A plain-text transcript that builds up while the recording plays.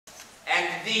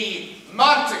and the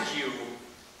Montague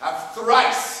have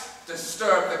thrice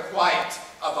disturbed the quiet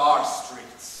of our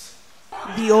streets.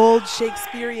 The old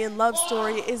Shakespearean love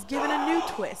story is given a new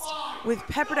twist with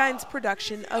Pepperdine's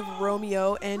production of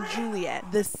Romeo and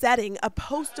Juliet. The setting, a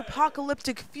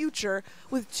post-apocalyptic future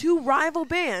with two rival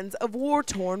bands of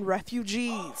war-torn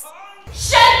refugees.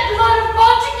 Shed blood of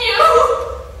Montague!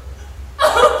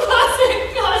 Oh,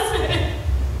 cousin!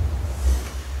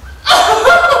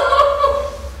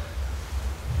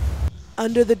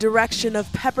 Under the direction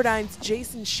of Pepperdine's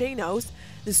Jason Chanos,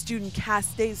 the student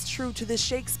cast stays true to the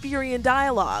Shakespearean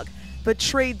dialogue, but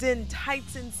trades in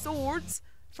tights and swords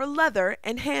for leather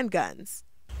and handguns.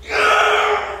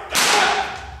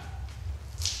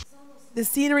 The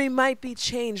scenery might be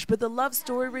changed, but the love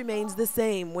story remains the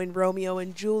same when Romeo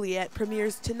and Juliet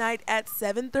premieres tonight at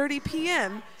 7:30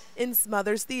 p.m. in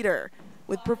Smothers Theatre,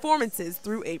 with performances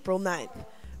through April 9th.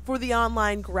 For the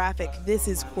online graphic, this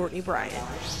is Courtney Bryant.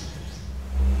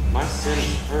 My sin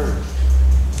is purged.